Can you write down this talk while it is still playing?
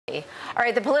All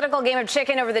right, the political game of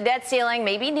chicken over the debt ceiling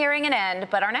may be nearing an end,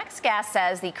 but our next guest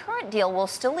says the current deal will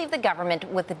still leave the government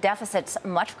with the deficits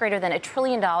much greater than $1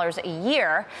 trillion a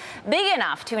year, big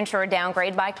enough to ensure a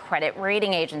downgrade by credit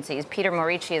rating agencies. Peter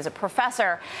Morici is a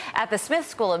professor at the Smith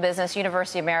School of Business,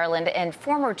 University of Maryland, and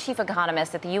former chief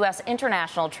economist at the U.S.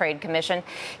 International Trade Commission.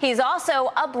 He's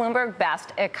also a Bloomberg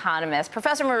best economist.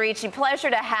 Professor Morici, pleasure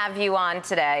to have you on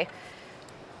today.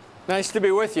 Nice to be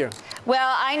with you.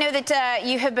 Well, I know that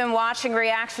you have been watching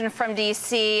reaction from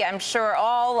D.C., I'm sure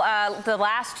all the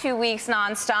last 2 weeks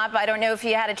nonstop. I don't know if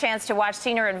you had a chance to watch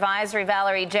Senior Advisory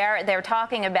Valerie Jarrett. They're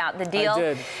talking about the deal. I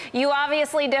did. You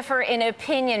obviously differ in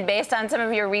opinion based on some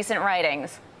of your recent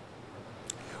writings.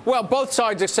 Well, both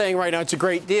sides are saying right now it's a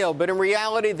great deal, but in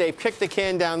reality, they've kicked the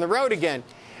can down the road again.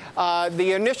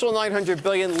 The initial $900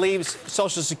 billion leaves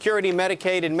Social Security,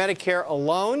 Medicaid, and Medicare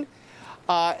alone.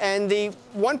 And the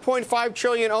 $1.5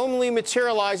 trillion only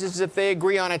materializes if they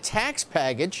agree on a tax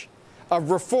package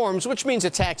of reforms, which means a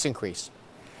tax increase,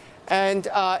 and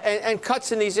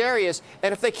cuts in these areas.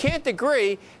 And if they can't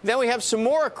agree, then we have some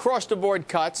more across-the-board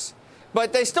cuts,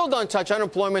 but they still don't touch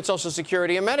unemployment, Social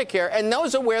Security, and Medicare, and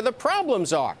those are where the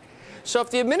problems are. So if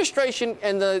the administration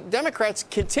and the Democrats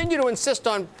continue to insist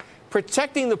on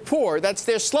protecting the poor, that's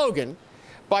their slogan,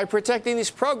 by protecting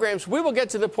these programs, we will get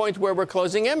to the point where we're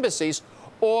closing embassies,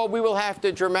 or we will have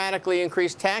to dramatically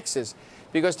increase taxes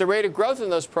because the rate of growth in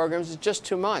those programs is just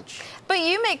too much. But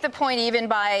you make the point even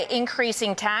by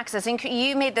increasing taxes.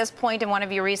 You made this point in one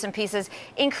of your recent pieces.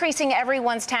 Increasing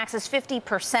everyone's taxes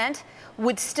 50%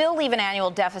 would still leave an annual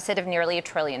deficit of nearly $1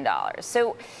 trillion.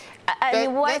 So, I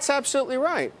mean, that's absolutely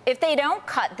right. If they don't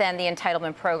cut then the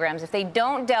entitlement programs, if they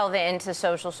don't delve into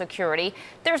Social Security,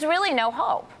 there's really no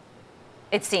hope,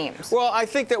 it seems. Well, I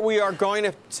think that we are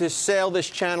going to sail this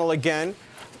channel again.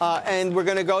 And we're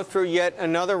going to go through yet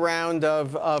another round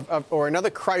or another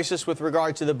crisis with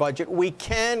regard to the budget. We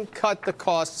can cut the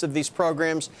costs of these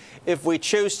programs if we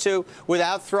choose to,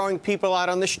 without throwing people out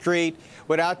on the street,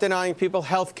 without denying people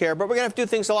health care. But we're going to have to do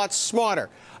things a lot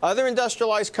smarter. Other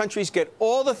industrialized countries get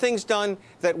all the things done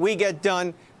that we get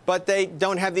done, but they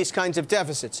don't have these kinds of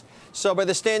deficits. So by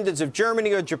the standards of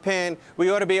Germany or Japan, we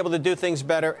ought to be able to do things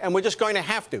better, and we're just going to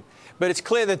have to. But it's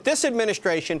clear that this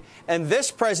administration and this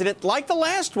president, like the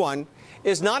last one,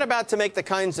 is not about to make the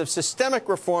kinds of systemic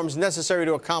reforms necessary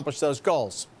to accomplish those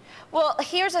goals. Well,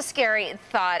 here's a scary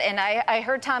thought, and I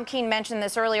heard Tom Keene mention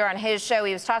this earlier on his show.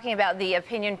 He was talking about the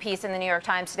opinion piece in the New York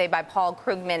Times today by Paul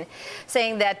Krugman,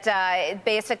 saying that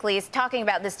basically he's talking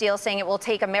about this deal, saying it will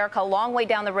take America a long way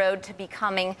down the road to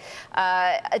becoming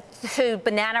to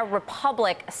banana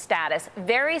republic status.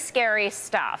 Very scary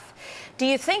stuff. Do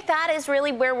you think that is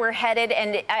really where we're headed?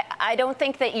 And I don't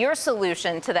think that your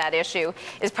solution to that issue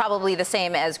is probably the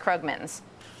same as Krugman's.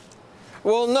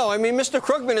 Well, no. I mean, Mr.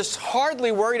 Krugman is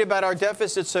hardly worried about our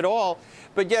deficits at all,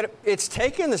 but yet it's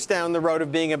taken us down the road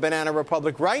of being a banana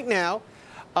republic. Right now,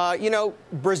 you know,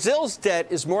 Brazil's debt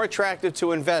is more attractive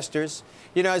to investors,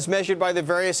 you know, as measured by the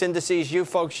various indices you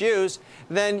folks use,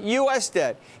 than U.S.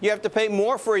 debt. You have to pay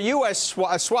more for a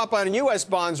swap on U.S.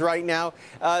 bonds right now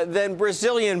than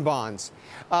Brazilian bonds.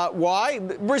 Why?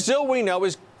 Brazil, we know,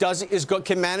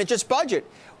 can manage its budget.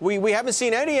 We haven't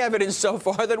seen any evidence so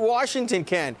far that Washington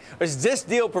can. This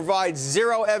deal provides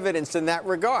zero evidence in that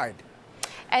regard.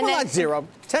 And well, not zero,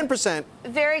 10%.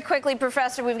 Very quickly,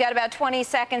 Professor, we've got about 20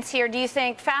 seconds here. Do you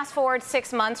think, fast forward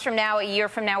 6 months from now, a year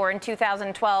from now, we're in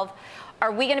 2012,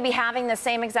 are we going to be having the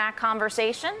same exact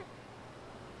conversation?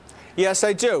 Yes,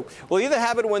 I do. We'll either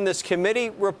have it when this committee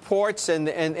reports and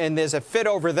there's a fit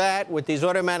over that with these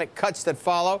automatic cuts that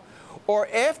follow, or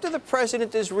after the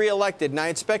president is reelected, and I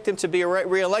expect him to be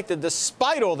reelected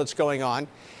despite all that's going on,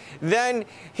 then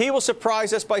he will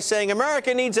surprise us by saying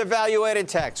America needs a value-added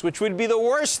tax, which would be the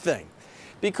worst thing,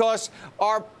 because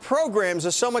our programs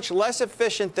are so much less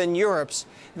efficient than Europe's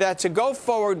that to go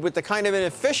forward with the kind of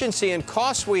inefficiency and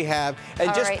costs we have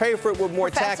and just pay for it with more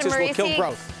taxes will kill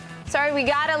growth. Sorry, we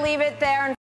got to leave it there.